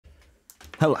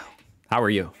Hello. How are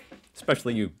you?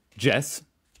 Especially you, Jess.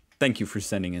 Thank you for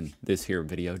sending in this here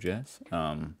video, Jess.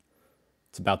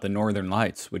 It's about the Northern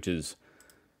Lights, which is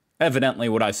evidently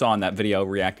what I saw in that video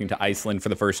reacting to Iceland for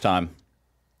the first time.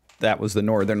 That was the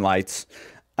Northern Lights.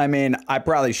 I mean, I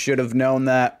probably should have known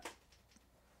that.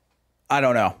 I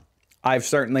don't know. I've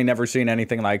certainly never seen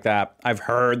anything like that. I've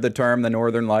heard the term the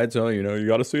Northern Lights. Oh, you know, you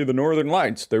got to see the Northern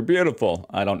Lights. They're beautiful.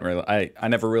 I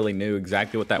never really knew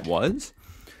exactly what that was.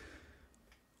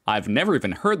 I've never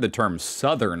even heard the term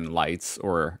Southern Lights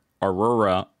or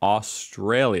Aurora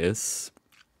Australis.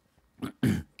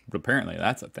 But apparently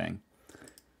that's a thing.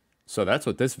 So that's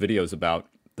what this video is about,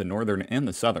 the Northern and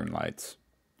the Southern Lights.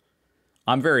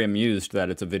 I'm very amused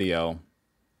that it's a video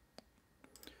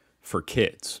for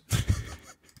kids.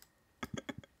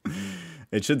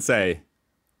 It should say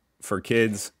for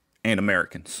kids and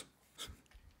Americans.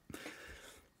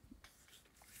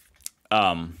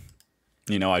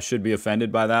 You know, I should be offended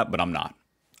by that, but I'm not.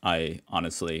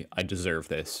 Honestly, I deserve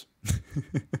this.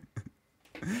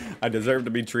 I deserve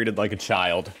to be treated like a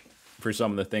child for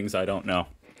some of the things I don't know.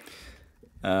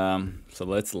 So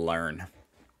let's learn.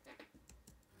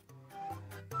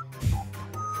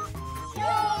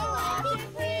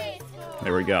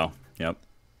 There we go. Yep.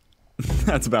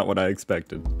 That's about what I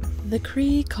expected. The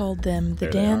Cree called them the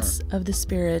Dance of the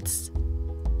Spirits.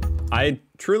 I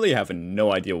truly have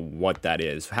no idea what that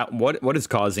is. What is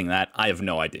causing that? I have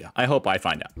no idea. I hope I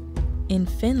find out. In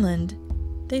Finland,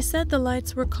 they said the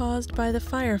lights were caused by the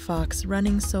firefox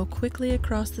running so quickly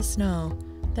across the snow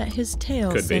that his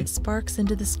tail sent sparks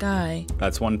into the sky.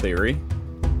 That's one theory.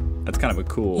 That's kind of a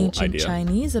cool idea. Ancient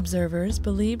Chinese observers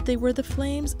believed they were the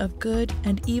flames of good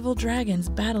and evil dragons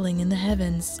battling in the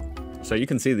heavens. So you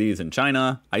can see these in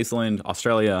China, Iceland,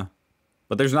 Australia,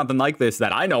 but there's nothing like this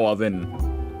that I know of in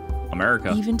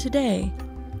America. Even today,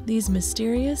 these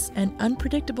mysterious and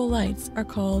unpredictable lights are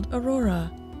called aurora,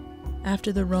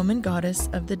 after the Roman goddess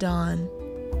of the dawn.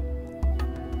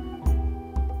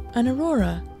 An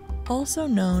aurora, also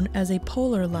known as a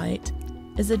polar light,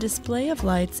 is a display of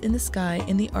lights in the sky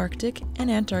in the Arctic and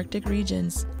Antarctic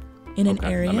regions, in an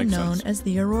area known as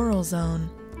the auroral zone.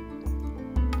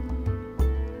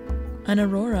 An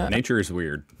aurora Nature is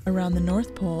weird. Around the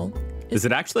North Pole is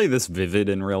it actually this vivid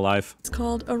in real life? It's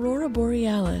called Aurora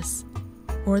Borealis,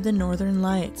 or the Northern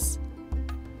Lights.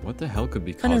 What the hell could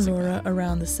be causing An aurora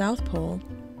around the South Pole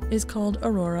is called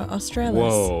Aurora Australis.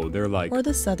 Whoa, they're like... or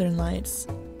the Southern Lights.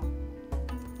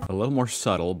 A little more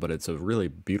subtle, but it's a really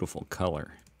beautiful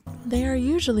color. They are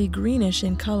usually greenish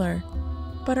in color,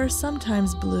 but are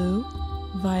sometimes blue,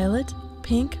 violet,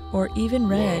 pink, or even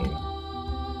red. Whoa.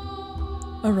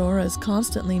 Auroras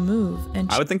constantly move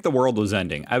and... I would think the world was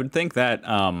ending. I would think that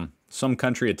some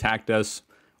country attacked us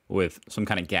with some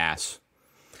kind of gas,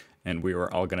 and we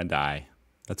were all gonna die.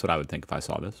 That's what I would think if I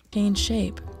saw this. Change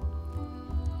shape.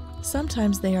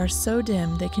 Sometimes they are so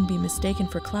dim they can be mistaken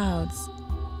for clouds.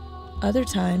 Other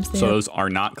times they So those are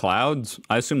not clouds?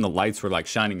 I assume the lights were like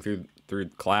shining through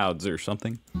clouds or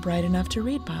something. Bright enough to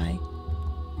read by.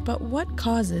 But what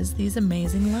causes these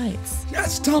amazing lights?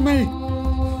 Yes, tell me!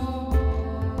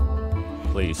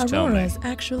 Please tell me. Auroras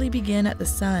actually begin at the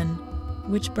sun,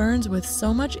 which burns with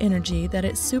so much energy that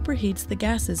it superheats the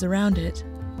gases around it.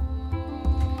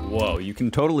 Whoa, you can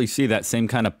totally see that same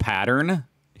kind of pattern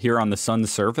here on the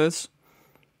sun's surface.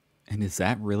 And is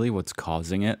that really what's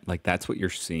causing it? Like that's what you're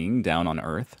seeing down on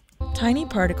Earth? Tiny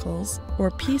particles,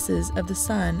 or pieces of the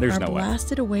sun, are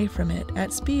blasted away from it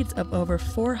at speeds of over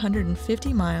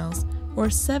 450 miles, or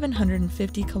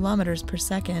 750 kilometers per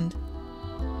second.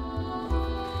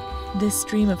 This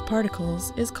stream of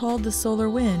particles is called the solar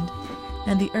wind,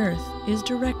 and the Earth is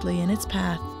directly in its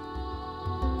path.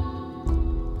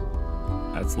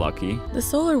 That's lucky. The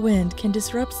solar wind can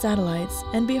disrupt satellites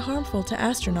and be harmful to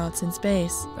astronauts in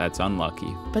space. That's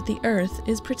unlucky. But the Earth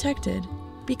is protected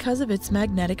because of its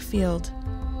magnetic field.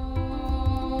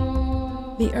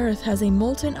 The Earth has a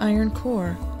molten iron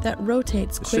core that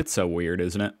rotates quickly. Shit's so weird,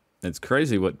 isn't it? It's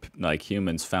crazy what like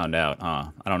humans found out. I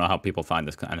don't know how people find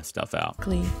this kind of stuff out.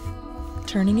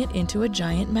 Turning it into a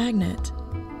giant magnet.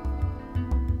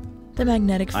 The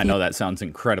magnetic field. I know that sounds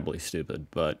incredibly stupid,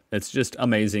 but it's just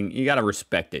amazing. You gotta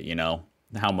respect it, you know?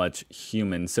 How much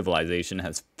human civilization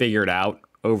has figured out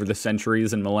over the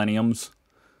centuries and millenniums.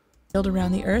 The field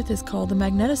around the Earth is called the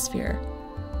magnetosphere.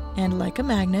 And like a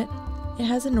magnet, it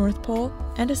has a North Pole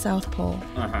and a South Pole.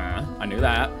 I knew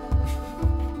that.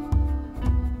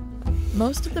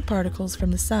 Most of the particles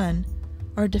from the sun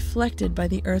are deflected by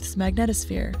the Earth's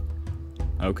magnetosphere.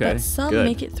 Okay, but some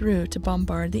make it through to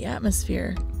bombard the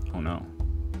atmosphere. Oh no.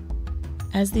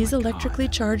 As these electrically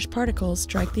charged particles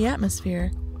strike the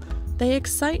atmosphere, They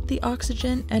excite the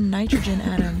oxygen and nitrogen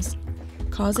atoms,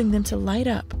 causing them to light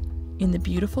up in the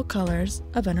beautiful colors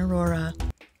of an aurora.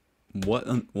 What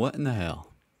in the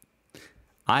hell?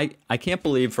 I can't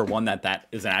believe, for one, that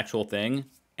is an actual thing.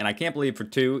 And I can't believe, for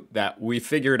two, that we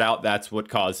figured out that's what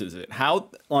causes it. How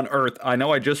on earth, I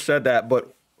know I just said that,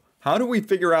 but how do we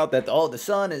figure out that, oh, the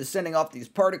sun is sending off these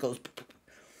particles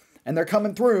and they're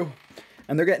coming through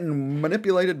and they're getting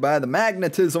manipulated by the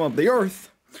magnetism of the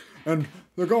earth and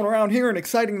they're going around here and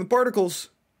exciting the particles,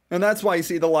 and that's why you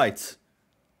see the lights.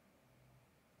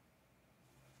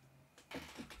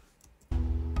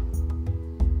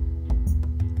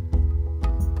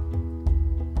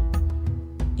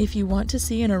 If you want to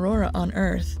see an aurora on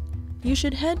Earth, you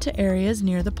should head to areas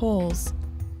near the poles.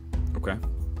 Okay.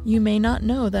 You may not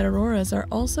know that auroras are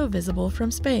also visible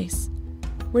from space,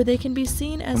 where they can be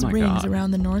seen as rings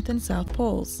around the North and South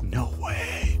poles. No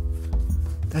way.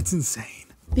 That's insane.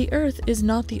 The Earth is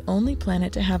not the only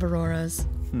planet to have auroras.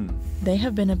 They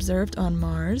have been observed on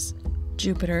Mars,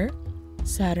 Jupiter,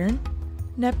 Saturn,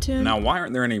 Neptune. Now, why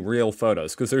aren't there any real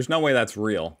photos? Because there's no way that's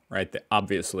real, right?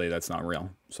 Obviously, that's not real.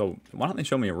 So why don't they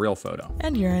show me a real photo?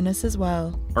 And Uranus as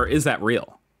well. Or is that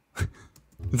real?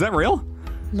 Is that real?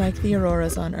 Like the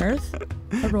auroras on Earth,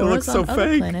 auroras on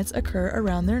other planets occur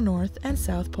around their north and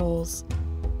south poles.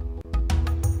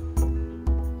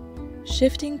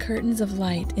 Shifting curtains of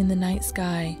light in the night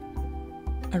sky.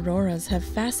 Auroras have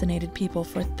fascinated people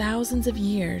for thousands of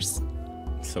years.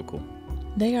 So cool.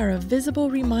 They are a visible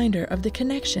reminder of the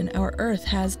connection our Earth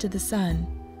has to the sun,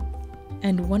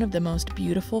 and one of the most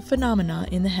beautiful phenomena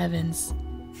in the heavens.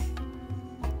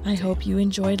 I hope you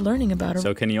enjoyed learning about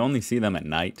So can you only see them at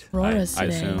night? Auroras I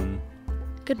today. assume.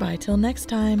 Goodbye till next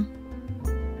time.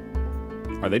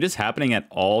 Are they just happening at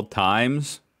all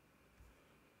times?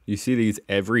 You see these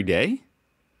every day?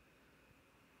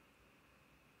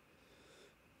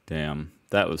 Damn,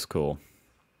 that was cool.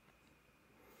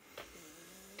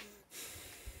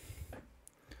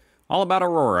 All about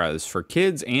auroras for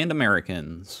kids and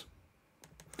Americans.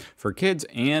 For kids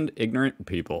and ignorant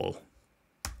people.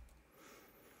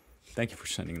 Thank you for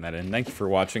sending that in. Thank you for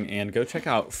watching, and go check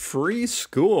out Free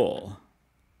School.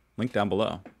 Link down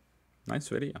below. Nice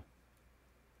video.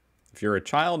 If you're a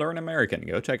child or an American,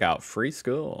 go check out Free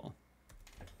School.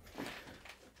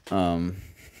 I'll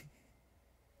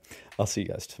see you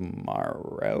guys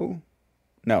tomorrow.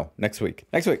 No, next week.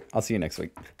 Next week. I'll see you next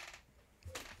week.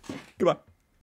 Goodbye.